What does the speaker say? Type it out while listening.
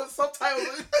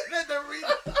subtitles. Let them read.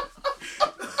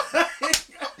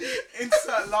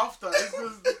 Insert laughter. It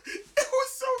was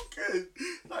so good.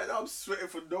 Like I'm sweating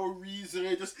for no reason.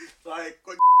 It just like.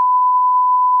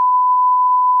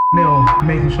 Neil,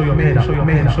 making sure you're paid up.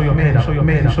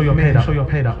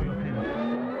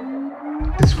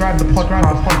 Describe the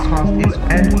podcast is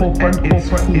corporate.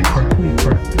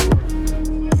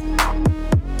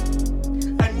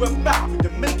 And we're back with the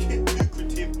Make It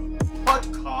Lucrative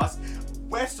podcast.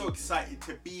 We're so excited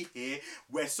to be here.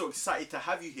 We're so excited to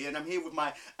have you here. And I'm here with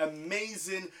my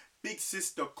amazing big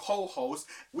sister co-host.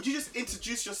 Would you just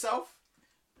introduce yourself?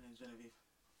 My name's Genevieve.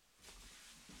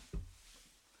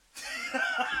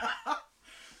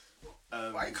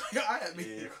 Why you got your eye at me?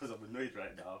 Yeah, because I'm annoyed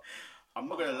right now. I'm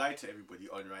not going to lie to everybody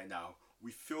on right now.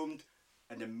 We filmed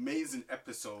an amazing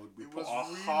episode. We put our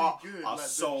really heart, good. our like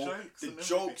soul, the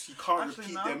jokes, you can't Actually,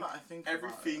 repeat now them. that I think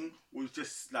Everything was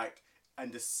just like,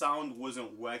 and the sound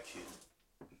wasn't working.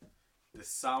 The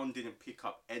sound didn't pick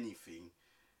up anything.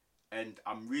 And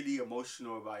I'm really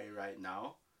emotional about it right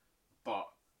now. But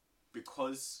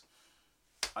because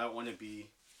I don't want to be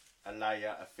a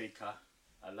liar, faker,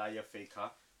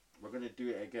 we're going to do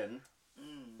it again.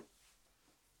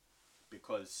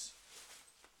 Because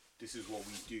this is what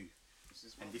we do.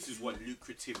 This is what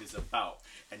Lucrative is about.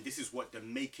 And this is what the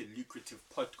Make It Lucrative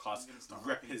podcast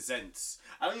represents.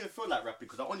 I don't even feel like rapping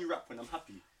because I only rap when I'm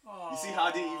happy. You see how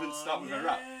I didn't even start with a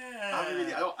rap?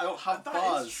 I don't have bars.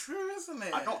 That is true, isn't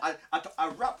it? I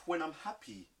rap when I'm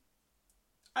happy.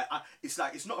 It's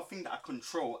like, it's not a thing that I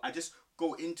control. I just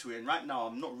go into it, and right now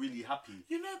I'm not really happy.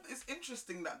 You know, it's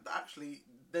interesting that actually,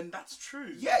 then that's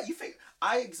true. Yeah, you think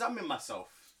I examine myself.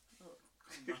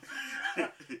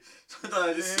 Sometimes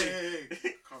I just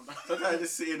Sometimes I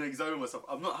just sit in and examine myself.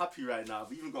 I'm not happy right now.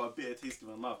 I've even got a bitter taste in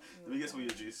my mouth. Let me get some of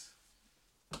your juice.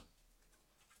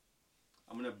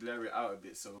 I'm gonna blur it out a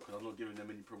bit so because I'm not giving them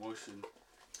any promotion.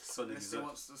 Unless he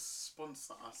wants to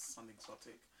sponsor us, Sun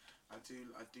Exotic. I do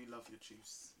love your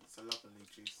juice. It's a lovely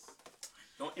juice.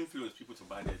 Don't influence people to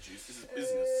buy their juice. This is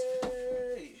business.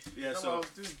 Hey. Yeah, that's so what I was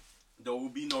doing. There will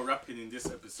be no rapping in this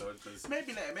episode because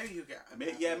maybe later. Maybe you'll get.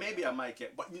 Maybe I might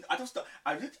get. But I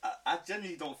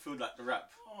genuinely don't feel like the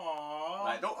rap. Aww.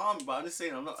 Like don't arm me, but I'm just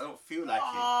saying I don't feel like it.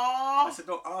 I said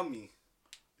don't arm me.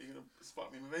 You're gonna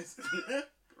spot me in my face,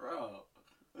 bro.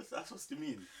 That's what's the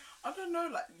mean. I don't know.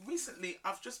 Like recently,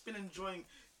 I've just been enjoying.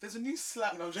 There's a new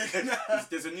slang. No, I'm joking.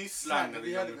 There's a new slang that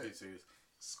we heard of it.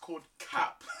 It's called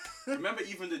cap. Remember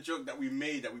even the joke that we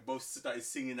made that we both started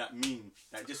singing that meme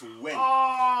that just went.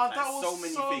 Oh, like, that was so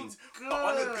many things. Good. But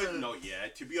on a good note, yeah.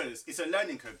 To be honest, it's a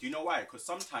learning curve. Do you know why? Because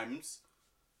sometimes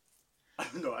I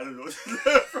don't know what to learn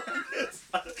from this.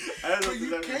 I don't know. But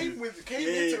you came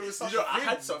into it with something. I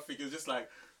had something. It was just like.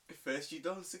 First you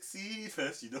don't succeed.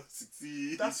 That's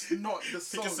not the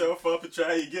song. Pick yourself up and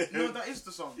try again. No, that is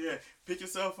the song. Yeah, pick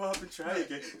yourself up and try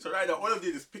again. So right now, all I'm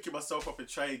doing is picking myself up and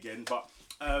try again. But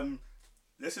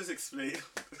let's just explain.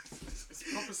 It's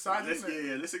proper side, isn't it?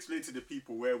 Yeah. Let's explain to the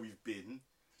people where we've been.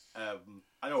 I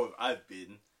know where I've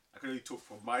been. I can only talk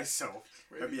for myself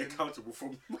and be accountable for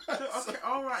myself. Okay,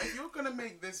 all right. If you're gonna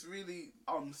make this really,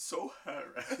 I'm so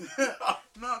hurt right now.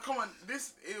 No, come on.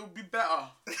 It'll be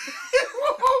better. It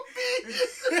won't be.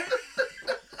 The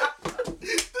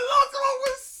last one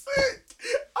was sick.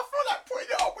 I feel like putting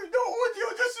it up with no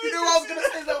audio just so you know what I was gonna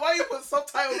say? Like, why you put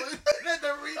subtitles? Let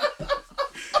them read.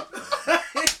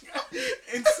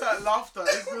 Insert laughter.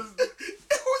 It was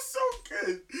so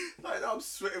good. Like I'm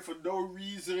sweating for no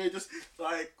reason. I just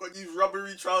like got these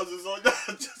rubbery trousers on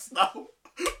just now.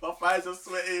 My thighs are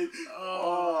sweating.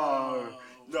 Oh.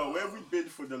 No, where have we been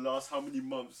for the last how many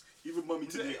months? Even Mummy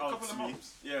today asked me.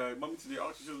 Yeah, Mummy today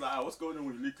asked me. She was like, "What's going on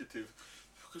with Lucrative?"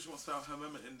 Because she wants to have her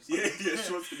moment in the yeah,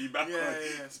 she wants to be back on.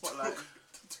 Yeah, spotlight.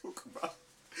 To talk about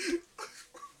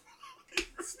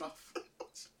stuff.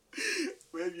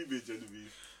 Where have you been,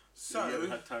 Genevieve? So you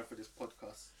haven't had time for this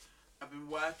podcast. I've been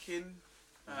working.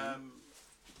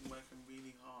 Working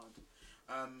really hard.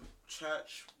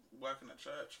 Working at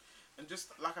church, and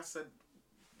just like I said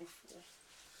before,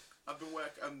 I've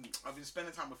been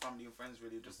spending time with family and friends.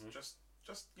 Really, just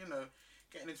you know,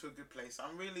 getting into a good place.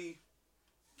 I'm really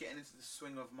getting into the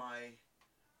swing of my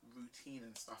routine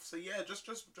and stuff. So yeah, just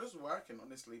working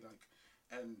honestly, like,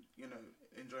 and you know,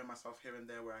 enjoying myself here and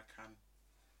there where I can.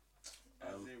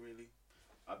 That's it, really.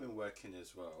 I've been working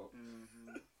as well.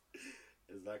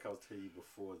 It's like I was telling you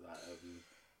before that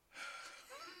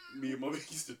me and Mummy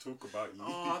used to talk about you.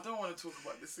 Oh, I don't want to talk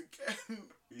about this again.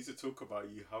 We used to talk about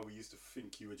you, how we used to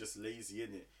think you were just lazy,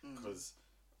 innit? Because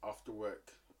after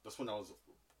work, that's when I was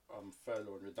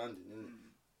furloughed and redundant, innit?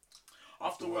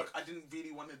 after work, I didn't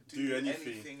really want to do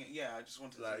anything. Yeah, I just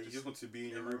wanted to. Like, you just want to be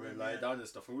in your room and lie down and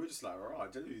stuff. And we were just like, "Rah,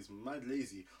 Jelly is mad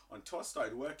lazy." Until I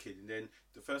started working, and then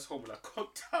the first home when I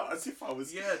conked out as if I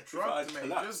was drugged, mate.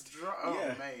 Just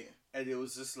drugged, mate. And it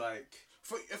was just like,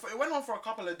 if it went on for a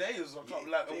couple of days or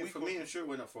like a week. For me, I'm sure it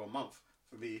went on for a month.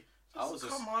 For me. I was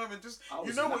come home and just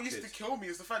what used to kill me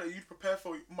is the fact that you'd prepare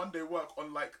for Monday work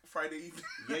on like Friday evening.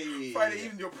 Yeah. Friday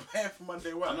evening you're preparing for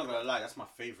Monday work. I'm not gonna lie, that's my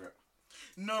favourite.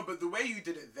 No, but the way you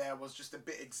did it there was just a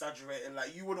bit exaggerated.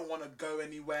 Like you wouldn't want to go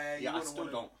anywhere. Yeah, I still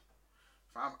don't.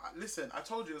 Fam, listen, I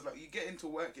told you, it was like you get into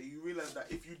work and you realise that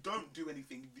if you don't do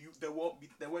anything, there won't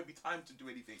be time to do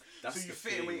anything. That's so you the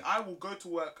fit thing. in. I will go to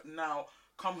work now,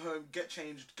 come home, get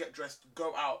changed, get dressed,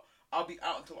 go out. I'll be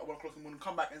out until like 1 o'clock in the morning,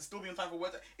 come back and still be on time for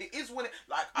work. It is what it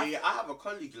like. I have a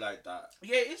colleague like that.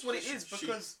 Yeah, it is what it is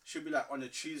because she'll be like on a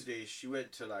Tuesday she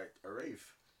went to like a rave.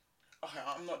 Okay,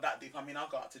 I'm not that deep. I mean, I'll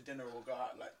go out to dinner or go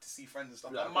out like to see friends and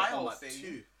stuff. Like, but my whole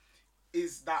thing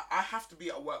is that I have to be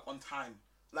at work on time.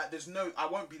 Like, I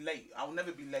won't be late. I will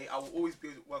never be late. I will always be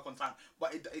at work on time.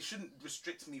 But it shouldn't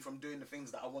restrict me from doing the things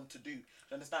that I want to do. Do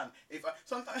you understand?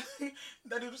 Sometimes then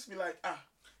it'll just be like,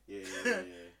 Yeah.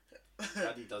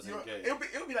 Daddy doesn't get it.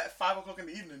 It'll be like 5 o'clock in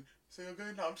the evening. So you're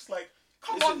going now. I'm just like,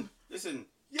 come on. Listen.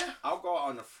 Yeah. I'll go out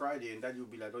on a Friday and Daddy will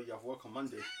be like, "Oh, you have work on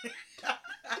Monday."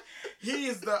 He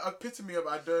is the epitome of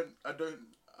I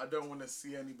don't want to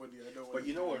see anybody. But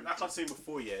you know what? Like I was saying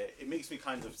before, it makes me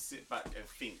kind of sit back and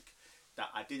think that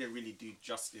I didn't really do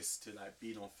justice to like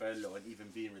being on furlough and even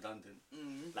being redundant.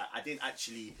 Like I didn't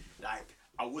actually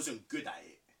I wasn't good at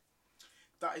it.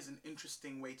 That is an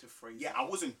interesting way to phrase it. Yeah, I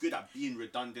wasn't good at being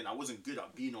redundant. I wasn't good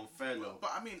at being on furlough.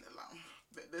 But I mean,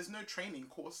 there's no training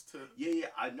course to... Yeah,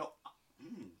 I know.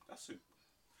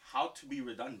 How to be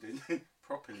redundant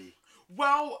properly.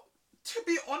 Well, to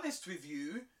be honest with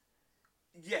you,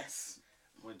 yes.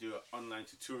 I'm going to do online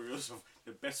tutorials of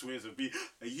the best ways of being...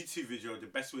 A YouTube video of the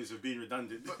best ways of being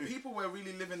redundant. But people were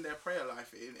really living their prayer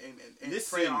life in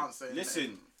prayer answer.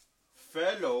 Listen,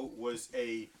 furlough was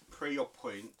a prayer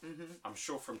point, I'm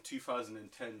sure from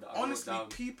 2010 that honestly, I wrote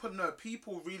down.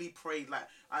 people really prayed. Like,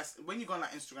 when you go on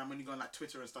like Instagram, when you go on like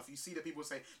Twitter and stuff, you see that people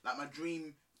say like my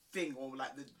dream thing or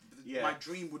like my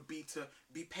dream would be to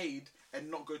be paid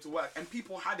and not go to work, and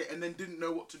people had it and then didn't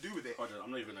know what to do with it. Hold on,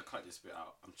 I'm not even gonna cut this bit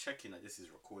out. I'm checking that this is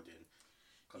recording.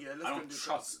 Yeah, let's I don't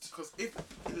trust. Because if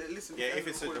it's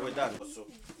we're done.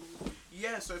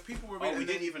 Yeah, so people were. We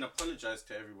didn't even apologize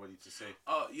to everybody to say.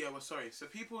 Oh yeah, well sorry. So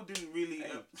people didn't really.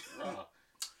 You know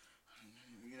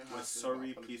we're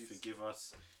sorry. Please forgive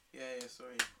us. Yeah,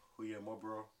 sorry. Huye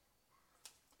Mobro.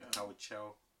 Howard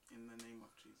Chell. In the name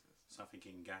of Jesus. Something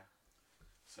in Ga.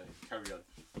 So carry on.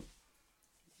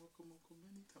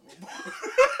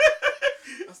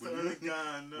 That's the only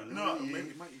guy. No, maybe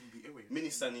it might even be anyway. Mini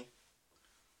Sunny.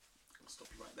 I'll stop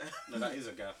you right there. No, that is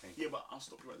a guy thing. Yeah, but I'll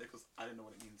stop you right there because I don't know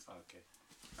what it means. Okay.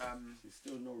 There's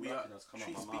still no rapping that's come out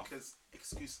my mouth. Speakers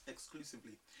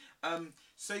exclusively.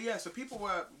 So people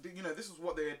were, this is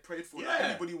what they had prayed for. Yeah. Like,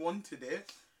 everybody wanted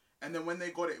it. And then when they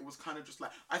got it, it was kind of just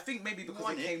like, I think maybe because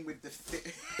it came with the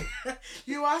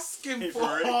you asking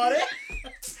for it.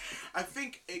 I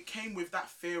think it came with that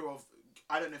fear of,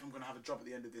 I don't know if I'm going to have a job at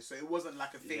the end of this. So it wasn't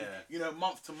like a thing,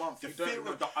 month to month. The fear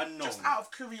of the unknown. Just out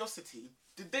of curiosity,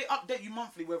 did they update you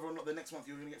monthly whether or not the next month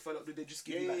you were going to get furloughed? Did they just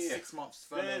give you 6 months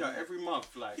furlough? No, every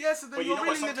month. Like, so then you're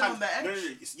really living on the edge.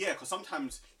 No, because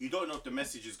sometimes you don't know if the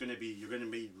message is going to be, you're going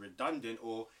to be redundant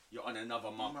or you're on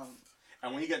another month.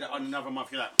 And when you get on another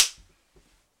month, you're like...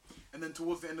 And then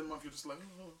towards the end of the month, you're just like...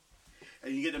 Oh.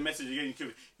 And you get the message again,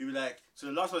 you'll be like... So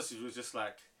the last message was just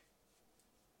like...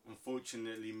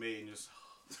 Unfortunately, mate, and just...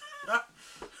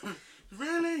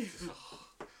 Really?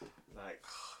 Like...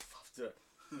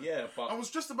 Yeah, but... I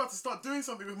was just about to start doing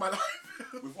something with my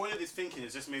life. With all of this thinking,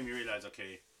 it's just made me realise,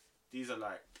 okay, these are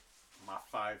like my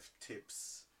 5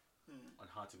 tips on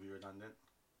how to be redundant.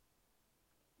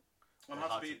 On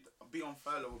how to be on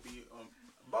furlough or be on...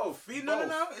 Both. No.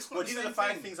 It's not well, these are the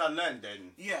 5 things I learned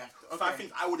then. Yeah. Okay. 5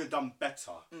 things I would have done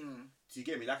better. Do you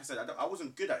get me? Like I said, I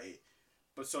wasn't good at it.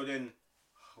 But so then,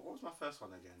 what was my first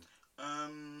one again?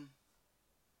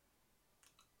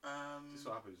 This is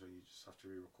what happens when you just have to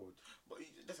re-record. But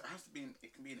it has to be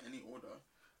it can be in any order.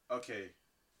 Okay.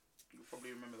 You'll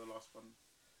probably remember the last one.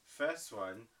 First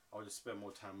one, I would have spent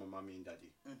more time with mummy and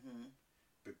daddy.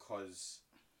 Because...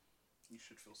 You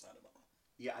should feel sad about it.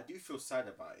 Yeah, I do feel sad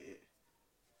about it.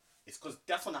 It's because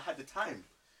that's when I had the time.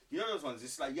 You know those ones?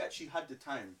 It's like you actually had the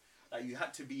time. Like you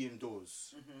had to be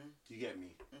indoors. Do you get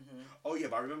me? Oh yeah,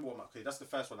 but I remember what okay, that's the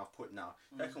first one I've put now.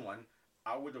 Second one,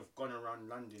 I would have gone around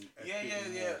London.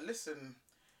 Yeah. Listen,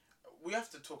 we have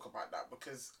to talk about that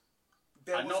because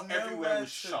there I was know nowhere everywhere was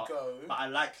to shut, go. but I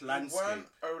like You landscape. weren't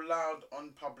allowed on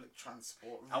public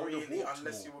transport, I would've really, walked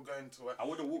unless more. you were going to work. I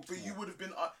would have walked But more. you would have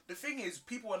been. The thing is,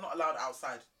 people were not allowed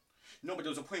outside. No, but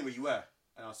there was a point where you were,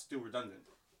 and I was still redundant.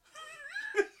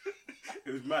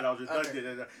 It was mad. I was redundant,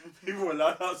 and people were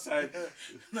allowed outside.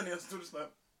 None of us still just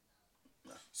like.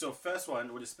 So first one,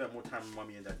 I would have spent more time with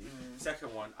mummy and daddy.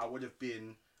 Second one, I would have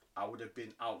been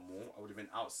out more. I would have been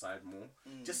outside more.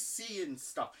 Just seeing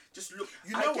stuff. Just look.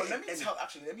 You know what? Let me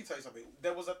tell you something.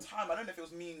 There was a time, I don't know if it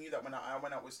was me and you that I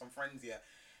went out with some friends here,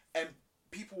 and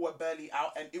people were barely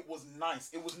out, and it was nice.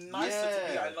 It was nicer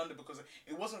to be out in London because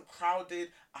it wasn't crowded.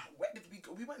 Where did we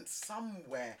go? We went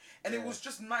somewhere, and it was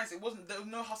just nice. There was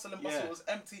no hustle and bustle. Yeah. It was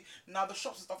empty. Now the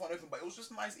shops and stuff weren't open, but it was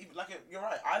just nice. Even you're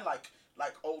right. I like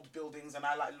old buildings, and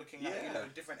I like looking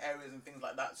at different areas and things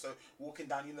like that. So walking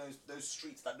down those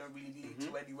streets that don't really lead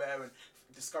to anywhere and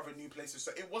discovering new places.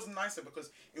 So it was nicer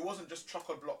because it wasn't just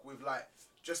chock-a-block with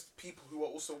just people who were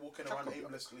also walking around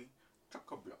aimlessly.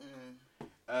 Chock-a-block.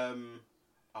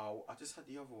 I just had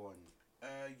the other one.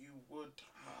 You would.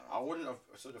 I wouldn't have.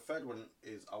 So the third one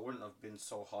is I wouldn't have been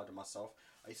so hard on myself.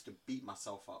 I used to beat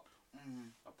myself up.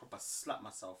 I proper slap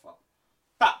myself up.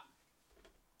 Bah!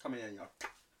 Come in here,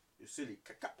 you're silly.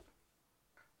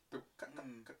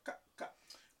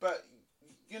 But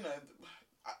you know,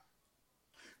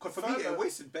 cause for me it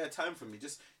wasted bare time for me.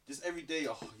 Just every day.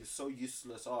 Oh, you're so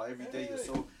useless. Oh, every day you're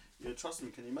so. Yeah, trust me.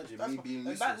 Can you imagine me being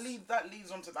useless? And that leads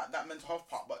on to that mental health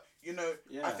part. But you know,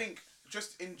 I think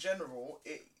just in general,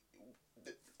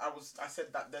 I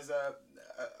said that there's a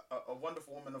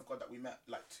wonderful woman of God that we met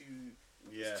like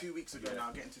 2 weeks ago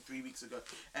now, getting to 3 weeks ago,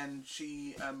 and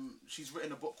she's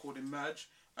written a book called Emerge,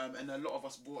 and a lot of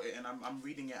us bought it, and I'm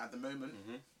reading it at the moment.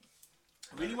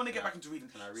 I really want to get back into reading,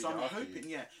 so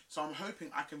I'm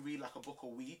hoping I can read like a book a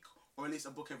week, or at least a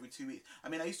book every 2 weeks. I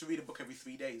mean, I used to read a book every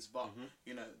 3 days, but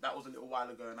you know that was a little while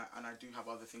ago, and I do have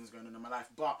other things going on in my life.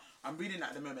 But I'm reading that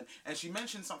at the moment, and she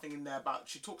mentioned something in there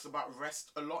she talks about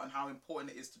rest a lot and how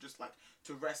important it is to just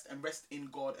to rest in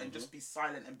God and just be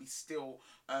silent and be still,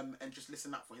 and just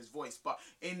listen out for His voice. But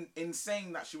in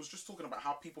saying that, she was just talking about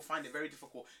how people find it very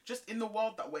difficult, just in the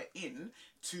world that we're in,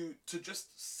 to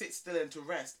just sit still and to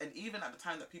rest, and even at the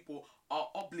time that people are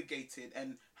obligated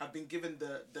and have been given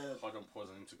the. Hold on, pause.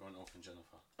 I need to go and open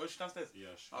Jennifer. Oh, she's downstairs. Yeah,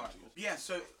 she. All right. Yeah.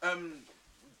 So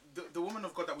the woman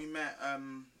of God that we met,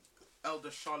 Elder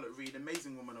Charlotte Reed,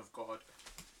 amazing woman of God.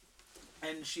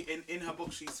 And she in her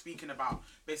book she's speaking about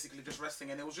basically just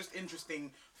resting, and it was just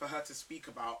interesting for her to speak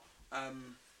about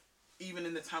even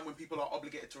in the time when people are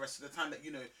obligated to rest, the time that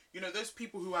you know those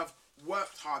people who have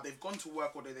worked hard, they've gone to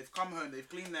work all day, they've come home, they've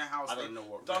cleaned their house. I don't know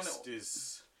what rest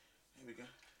is. Here we go.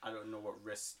 I don't know what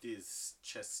rest is,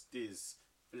 chest is,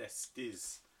 blessed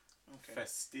is,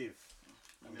 festive.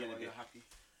 I'm getting a bit happy.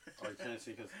 Oh, you can't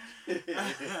see because.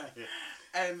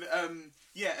 And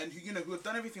and who have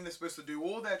done everything they're supposed to do,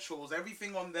 all their chores,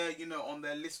 everything on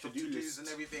their list of to-dos and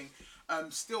everything.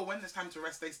 Still, when it's time to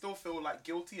rest, they still feel like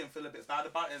guilty and feel a bit bad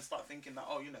about it and start thinking that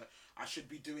I should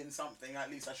be doing something. At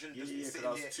least I shouldn't just be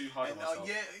sitting here. Too hard on myself.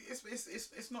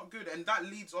 It's not good, and that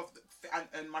leads off.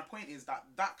 And my point is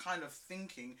that kind of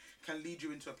thinking can lead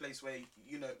you into a place where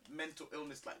mental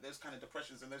illness, like those kind of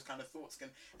depressions and those kind of thoughts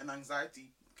and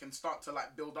anxiety can start to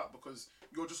build up because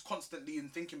you're just constantly in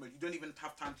thinking mode. You don't even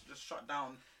have time to just shut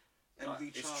down and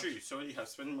recharge. It's true. So you have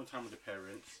spending more time with the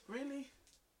parents. Really?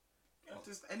 Yeah,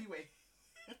 just anyway.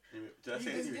 Did I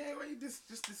say anyway? Yeah, well, you just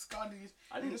discarded it.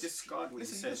 I didn't discard what you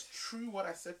said. Listen, just true what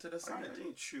I said to the side. I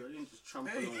didn't true. I didn't just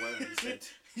trample on whatever you said.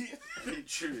 I didn't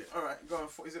true it. All right, go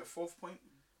on. Is it fourth point?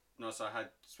 No, so I had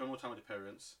spend more time with the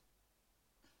parents.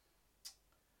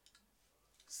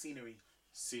 Scenery.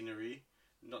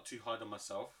 Not too hard on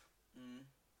myself.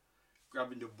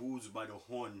 Grabbing the bulls by the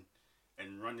horn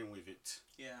and running with it.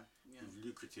 Yeah. With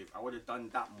lucrative. I would have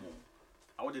done that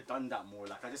more.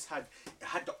 Like I just had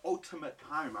the ultimate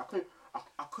time. I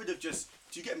could have just.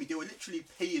 Do you get me? They were literally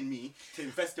paying me to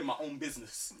invest in my own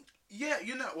business. Yeah,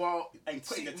 well, and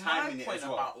putting the time in it as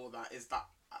well. My point about all that is that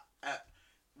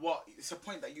it's a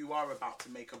point that you are about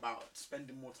to make about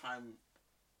spending more time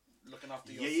looking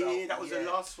after yourself. Yeah, that was the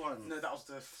last one. No, that was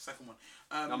the second one.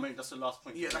 I mean, that's the last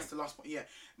point. Yeah, that's the last point. Yeah,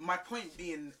 my point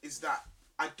being is that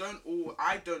I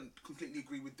don't completely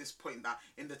agree with this point that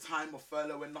in the time of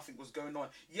furlough when nothing was going on,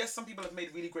 yes, some people have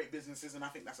made really great businesses and I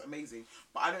think that's amazing,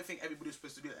 but I don't think everybody's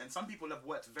supposed to do that. And some people have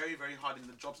worked very, very hard in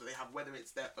the jobs that they have, whether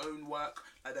it's their own work,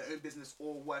 like their own business,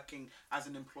 or working as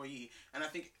an employee. And I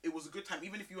think it was a good time,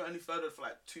 even if you were only furloughed for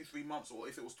 2-3 months, or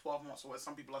if it was 12 months, or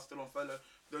some people are still on furlough.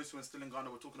 Those who are still in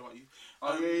Ghana, we're talking about you.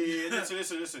 Yeah.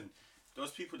 Listen.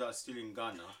 those people that are still in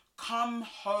Ghana, Come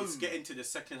home. it's getting to the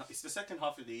second. It's the second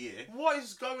half of the year, What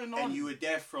is going on? and you were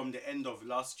there from the end of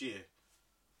last year.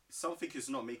 Something is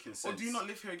not making sense. Or do you not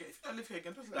live here again? If you don't live here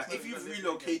again, just let Like, us know if you you've don't live here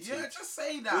relocated, again. Yeah, just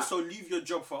say that. Also, leave your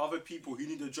job for other people who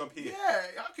need a job here. Yeah,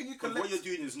 how can you Because collect what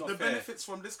you're doing is not the fair. benefits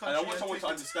from this And country? I want someone to take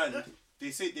it-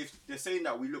 understand. They're saying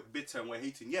that we look bitter and we're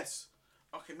hating. Yes.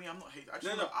 Okay, me, I'm not hating. I just No,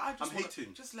 wanna, no, I just I'm wanna-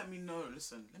 hating. Just let me know.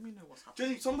 Listen, let me know what's happening.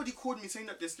 Jenny, somebody called me saying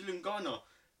that they're still in Ghana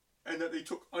and that they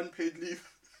took unpaid leave.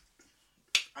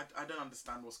 I don't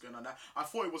understand what's going on. I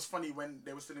thought it was funny when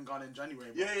they were still in Ghana in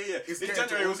January. but Yeah. It's In getting to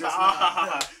January, it was August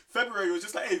like, now. February, it was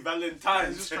just like, hey, Yeah, Valentine's.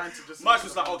 he's just trying to just- March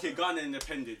was like, okay, Ghana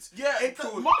independence. Yeah,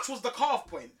 April, March was the cut-off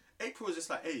point. April was just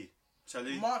like, hey,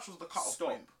 Charlie, March was the cut-off stop.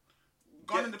 point.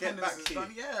 Ghana Get independence back is here.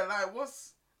 done. Yeah, like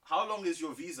what's... How long is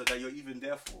your visa that you're even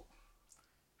there for?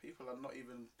 People are not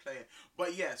even playing.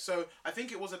 But yeah, so I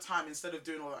think it was a time, instead of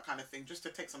doing all that kind of thing, just to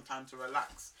take some time to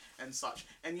relax and such.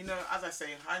 And you know, as I say,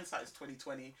 hindsight is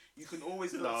 2020. You can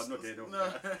always No, I'm not getting over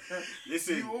that. You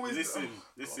Listen, always- listen.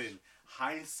 gosh.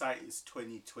 Hindsight is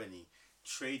 2020.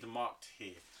 Trademarked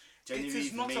here. It is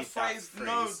Genevieve not made a phrase. that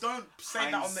No, phrase. don't say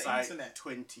that on the Hindsight internet.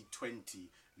 2020.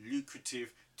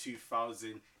 Lucrative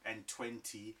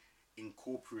 2020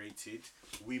 Incorporated.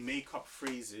 We make up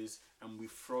phrases and we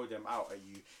throw them out at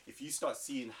you. If you start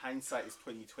seeing hindsight is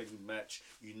 2020 merch,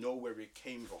 you know where it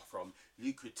came from.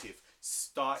 Lucrative,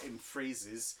 starting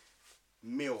phrases,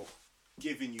 mill,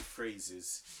 giving you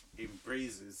phrases,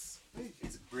 embraces.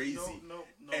 It's brazy. No.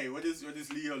 Hey, what does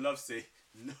Leo Love say?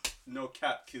 No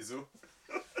cap, Kizzle.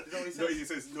 Is that what he No, says? he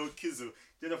says no kizzle.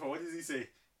 Jennifer, what does he say?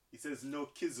 He says no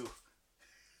kizzle.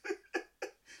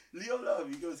 Leo Love,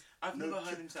 he goes. I've no never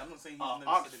heard him say. I'm not saying he's never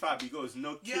Arc said it. Fab, he goes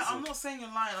no kizzle. Yeah, I'm not saying you're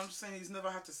lying. I'm just saying he's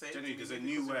never had to say it. Jenny, to me there's a because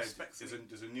new he word. respects me.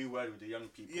 There's a new word with the young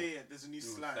people. Yeah, there's a new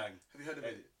slang. slang. Have you heard of Yeah.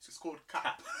 it? It's called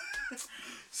cap.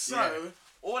 So, Yeah.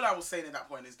 all I was saying at that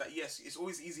point is that yes, it's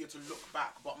always easier to look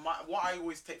back, but what I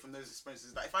always take from those experiences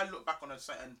is that if I look back on a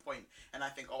certain point and I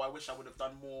think, oh, I wish I would have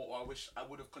done more, or I wish I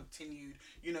would have continued,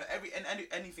 you know,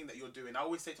 anything that you're doing, I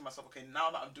always say to myself, okay, now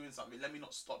that I'm doing something, let me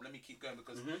not stop, let me keep going,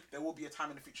 because there will be a time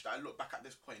in the future that I look back at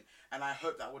this point and I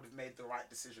hope that I would have made the right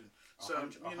decision. So,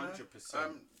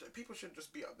 100%. People should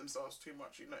just beat up themselves too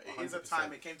much. You know, it is a 100%.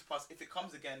 time. It came to pass. If it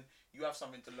comes again, you have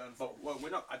something to learn from. But well, we're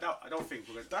not. I don't think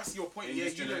we're gonna. That's your point. in Yeah,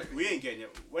 this you know. we ain't getting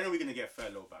it. When are we gonna get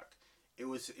furlough back? It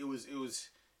was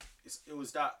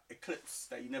that eclipse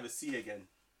that you never see again.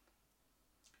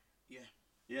 Yeah.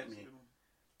 You get me?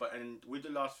 But and with the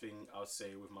last thing I'll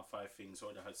say with my 5 things,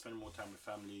 I had spend more time with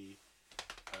family,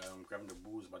 grabbing the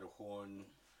bulls by the horn.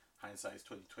 Hindsight is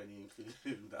 2020,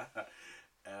 including that.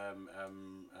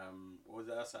 What was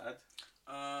that else I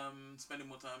had? Spending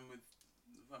more time with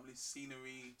the family,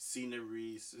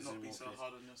 Scenery, not being so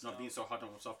hard on yourself. not being so hard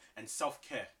on myself, and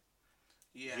self-care.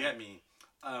 Yeah. You get me?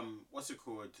 What's it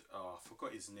called? Oh, I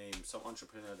forgot his name. Some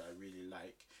entrepreneur that I really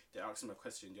like. They asked him a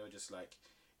question. They were just like,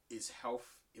 "Is health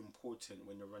important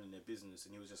when you're running a business?"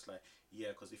 And he was just like, "Yeah,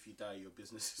 because if you die, your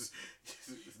business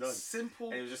is done." Simple.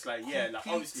 And he was just like, "Yeah, like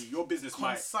complete, obviously your business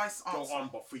might concise go answer. on,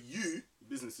 but for you,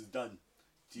 business is done."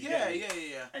 Do you Yeah. get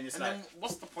me? And it's then like-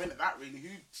 what's the point of that, really? Who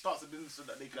starts a business so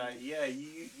that they can Like, yeah,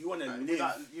 you want to live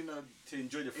without, you know, to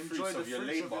enjoy the fruits enjoy the of your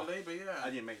fruits labor. of your labor? Yeah. I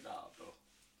didn't make that up though.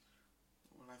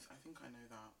 Well, I think I know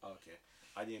that. Okay,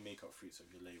 I didn't make up fruits of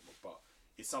your labor, but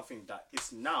it's something that it's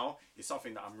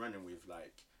something that I'm running with.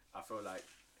 Like, I feel like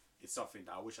it's something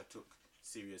that I wish I took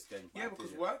serious then. But Yeah, I because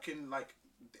didn't. working, like,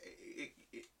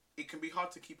 it can be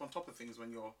hard to keep on top of things when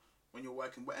you're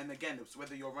working. And again, it's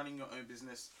whether you're running your own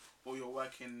business or you're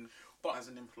working as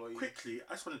an employee. Quickly,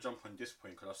 I just want to jump on this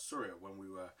point because I saw it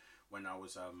when I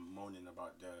was moaning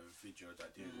about the video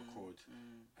that didn't record,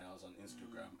 and I was on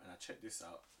Instagram and I checked this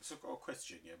out. So I've got a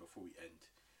question before we end.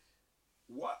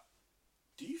 What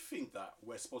do you think that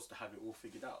we're supposed to have it all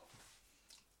figured out?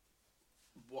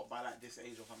 What, by like this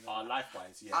age or something?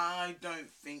 Life-wise, yeah. I don't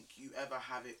think you ever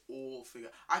have it all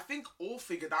figured. I think all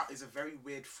figured out is a very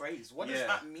weird phrase. What does Yeah.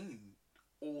 that mean?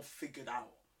 All figured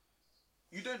out.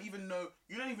 You don't even know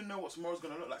what tomorrow's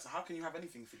gonna look like. So how can you have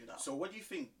anything figured out? So what do you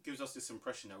think gives us this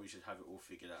impression that we should have it all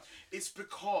figured out? It's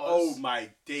because Oh my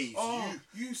days!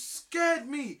 you scared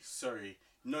me. Sorry.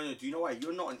 No. Do you know why?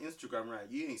 You're not on Instagram, right?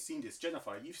 You ain't seen this.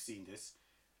 Jennifer, you've seen this.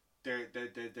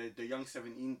 The young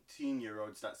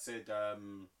 17-year-olds that said that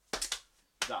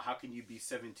how can you be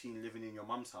 17 living in your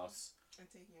mum's house And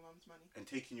taking your mum's money. and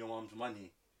taking your mum's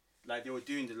money? Like, they were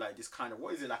doing this kind of,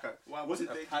 what is it, like a, Why wasn't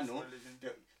would a they do panel. for a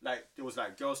living? There was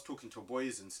like girls talking to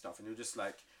boys and stuff, and they were just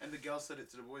like, And the girl said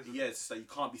it to the boys. yeah, it's just like you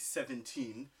can't be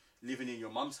 17 living in your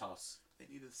mum's house. They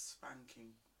need a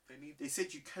spanking. They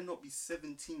said you cannot be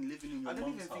 17 living in your I don't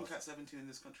mum's even think house. at 17 in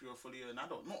this country you're fully an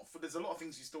adult. There's a lot of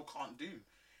things you still can't do.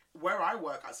 Where I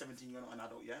work at 17, you're not an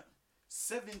adult yet.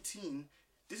 17.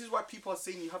 This is why people are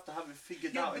saying you have to have it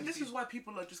figured Yeah, out. but this is why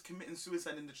people are just committing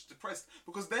suicide and they're just depressed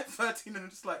because they're 13 and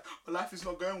just like, well, life is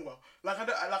not going well. I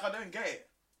don't get it.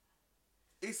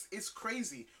 It's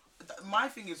crazy. My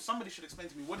thing is, somebody should explain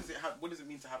to me what does it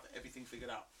mean to have everything figured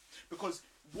out? Because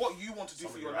what you want to do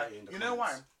Somebody for your write life, it in the you know why?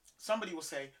 comments. Somebody will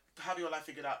say, to have your life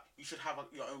figured out, you should have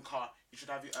your own car, you should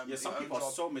have your some your people own are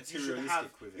job, so you should materialistic have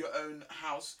with it. your own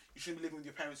house, you shouldn't be living with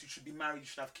your parents, you should be married, you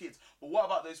should have kids. But what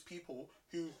about those people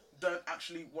who don't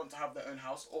actually want to have their own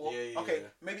house? Or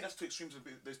maybe that's two extremes of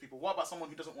those people. What about someone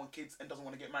who doesn't want kids and doesn't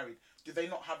want to get married? Do they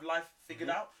not have life figured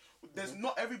out? There's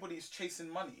not everybody is chasing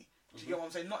money. Do you get what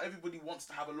I'm saying? Not everybody wants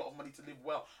to have a lot of money to live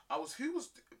well.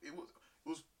 It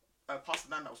was Pastor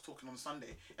Dan that was talking on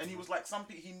Sunday, and he was like, some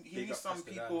people he knew some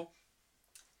people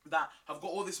that have got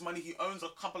all this money. He owns a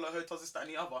couple of hotels, this, that,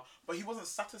 and the other, but he wasn't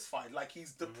satisfied. Like,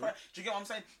 he's depressed. Do you get what I'm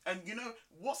saying? And you know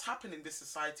what's happened in this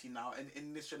society now, and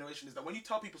in this generation, is that when you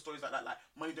tell people stories like that, like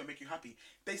money don't make you happy,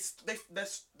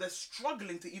 they're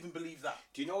struggling to even believe that.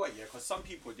 Do you know what? Yeah, because some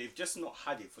people, they've just not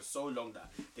had it for so long that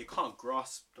they can't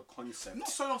grasp the concept. Not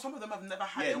so long. Some of them have never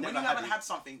had Yeah, it. And when never you had haven't it. had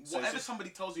something, So whatever it's just-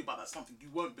 somebody tells you about that something, you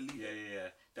won't believe Yeah, it. yeah, yeah.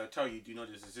 They'll tell you, do you know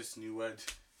there's this new word?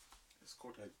 It's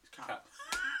called a Cap.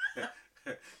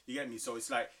 You get me? So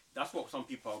it's like, that's what some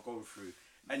people are going through.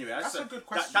 Anyway, That's a good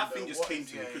question, That though. thing just What came is-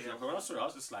 to me yeah, quickly. yeah. When I saw it, I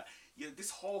was just like, yeah,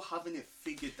 this whole having it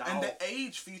figured out. And the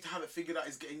age for you to have it figured out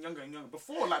is getting younger and younger.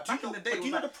 Before, like Do you back in know- the day, but it do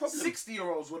you was know like the problem?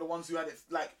 60-year-olds were the ones who had it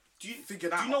like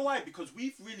figured out. Do you know why? Because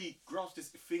we've really grasped this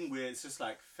thing where it's just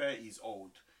like 30s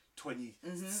old,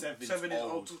 27 7 is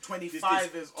old, old,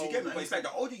 25 is Do you get old, me? But and it's like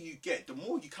the older you get, the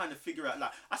more you kind of figure out.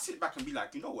 Like, I sit back and be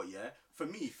like, you know what? Yeah, for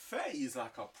me, 30 is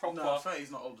like a proper. No, 30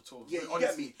 is not old at all. Yeah, But you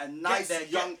honestly, get me. A nice there,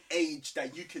 young age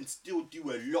that you can still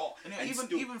do a lot. And And even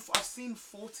still, I've seen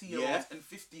 40-year-olds Yeah. and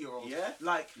 50-year-olds Yeah.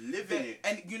 like Living they- it.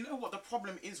 And you know what the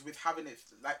problem is with having it,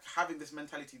 like having this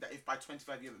mentality that if by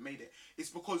 25 you haven't made it, it's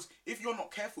because if you're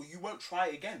not careful, you won't try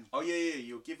again. oh yeah,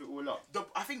 you'll give it all up.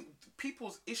 I think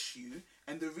people's issue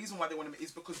and the reason why they want to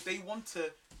is because they want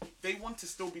to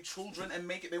still be children and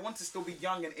make it. They want to still be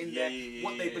young and in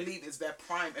what they believe is their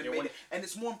prime and made it. And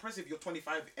it's more impressive. You're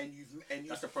 25 and you've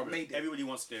That's the problem. made it. Everybody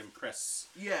wants to impress.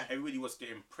 Yeah. Everybody wants to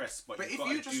impress, but But you've if got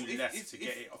you to just- do if- less if- to if-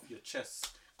 get it off your chest.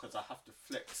 Because I have to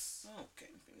flex. Okay,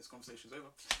 I think this conversation's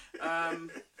over.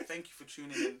 Thank you for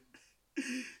tuning in.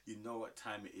 You know what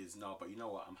time it is now, but you know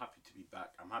what? I'm happy to be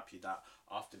back. I'm happy that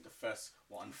after the first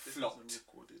one This flopped. wasn't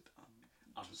recorded.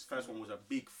 The first one was a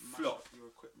big Mash flop. up your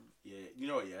equipment. Yeah, you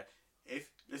know what? Yeah, if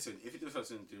it just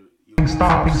doesn't do, you Stay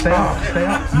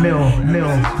up. Nil.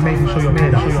 Making sure you're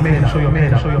paid up. Making sure you're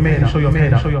paid up. Making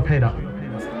sure you're paid up.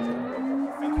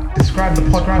 Describe the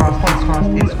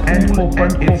podcast is end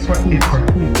corporate.